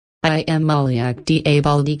I am Maliak da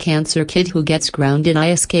Baldy cancer kid who gets grounded. I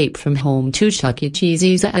escape from home to Chuck E.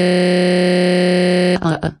 Cheese's.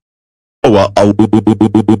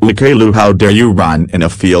 Kalu, how dare you run in a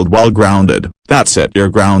field while grounded? That's it, you're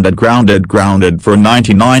grounded for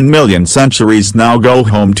 99 million centuries. Now go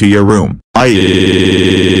home to your room.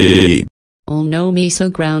 Oh no, me so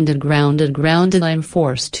grounded, I'm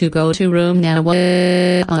forced to go to room now.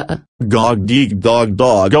 Gog deeg dog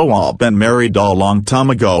go up and married a long time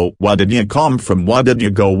ago. What did you come from? What did you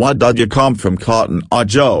go? What did you come from? Cotton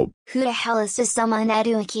Joe. Who the hell is this some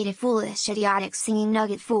uneducated foolish idiotic singing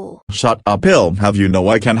nugget fool? Shut up, Hill. Have you know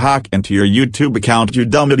I can hack into your YouTube account, you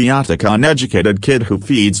dumb idiotic uneducated kid who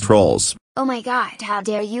feeds trolls. Oh my god, how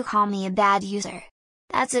dare you call me a bad user?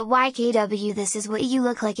 That's it, YKW, this is what you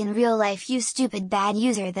look like in real life, you stupid bad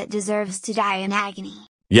user that deserves to die in agony.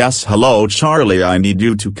 Yes, hello Charlie, I need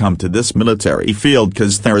you to come to this military field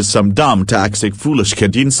cause there is some dumb toxic foolish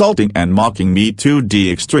kid insulting and mocking me to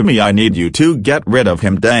the extreme. I need you to get rid of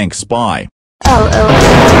him, thanks, bye. Oh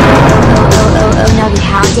Nugget,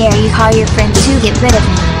 how dare you call your friend to get rid of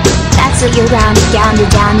me? That's what you're grounded,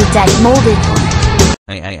 dead, molded for.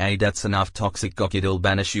 Hey, that's enough toxic gockid. I'll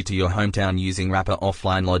banish you to your hometown using rapper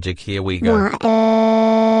offline logic. Here we go.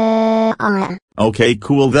 Okay,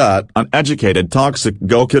 cool, that uneducated toxic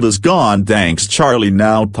gockid is gone, thanks Charlie.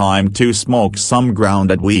 Now time to smoke some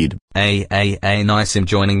grounded weed. Hey, nice him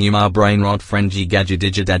joining you, my brain rot friendgy gadget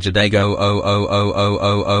digidagadago.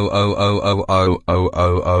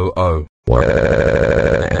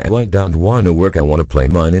 I don't wanna work, I wanna play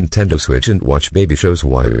my Nintendo Switch and watch baby shows.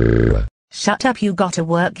 Shut up, you gotta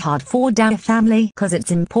work hard for our family, cause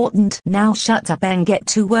it's important. Now shut up and get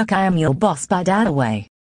to work, I am your boss, by that away.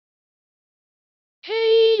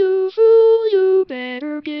 Hey you fool, you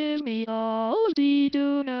better give me all of the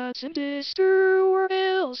donuts and Dister, or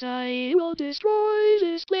else I will destroy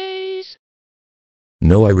this place.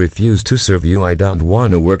 No, I refuse to serve you, I don't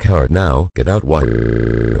wanna work hard now, get out.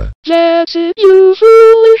 That's it, you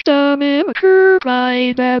foolish dumb immature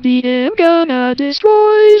pride baby, I'm gonna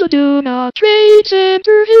destroy the donut trade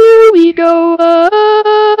center, here we go.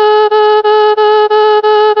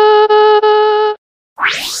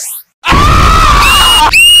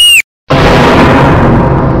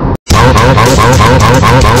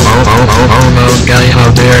 Guy,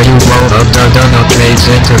 how dare you blow up the donut trade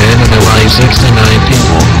center and analyze 69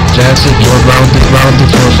 people. Jackson, you're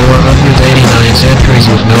grounded for 489 centuries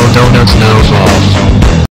with no donuts, no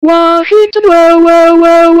sauce. Washington,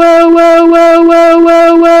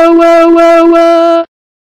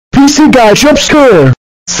 PC guy, jump scare!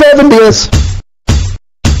 70s!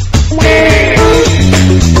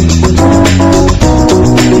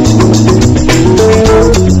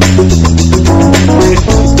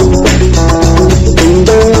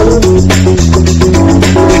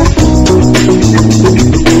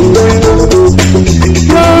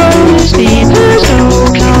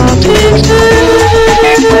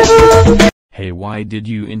 Hey, why did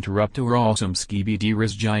you interrupt our awesome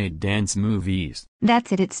Skibidi-Riz giant dance movies?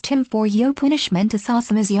 That's it, it's time for your punishment.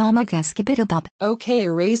 Asasamas Yamaga Skibidabub. Okay,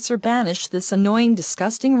 erase or banish this annoying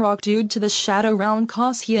disgusting rock dude to the shadow realm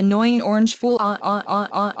cause he annoying orange fool.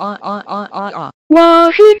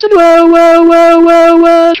 Washington,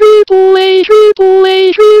 triple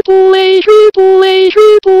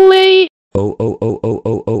A.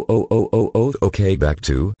 Okay, back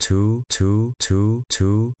to two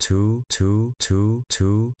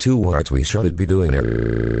what we should be doing.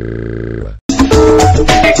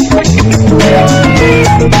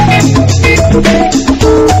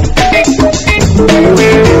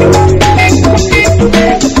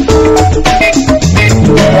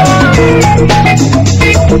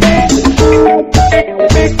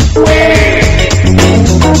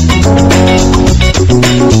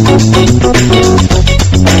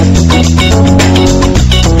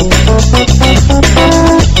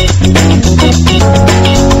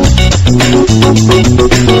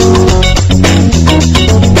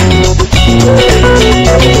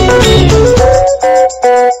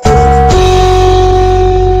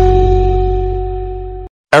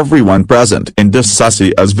 Everyone present in this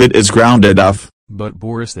Sussy as vid is grounded off. But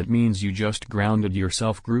Boris, that means you just grounded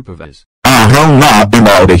yourself, group of us. Hell nah, I'm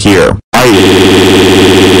out of here.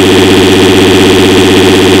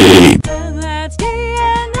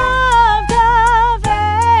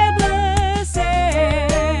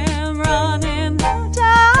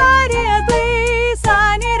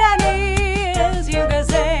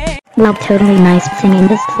 Well, totally nice singing.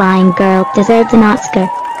 This flying girl deserves an Oscar.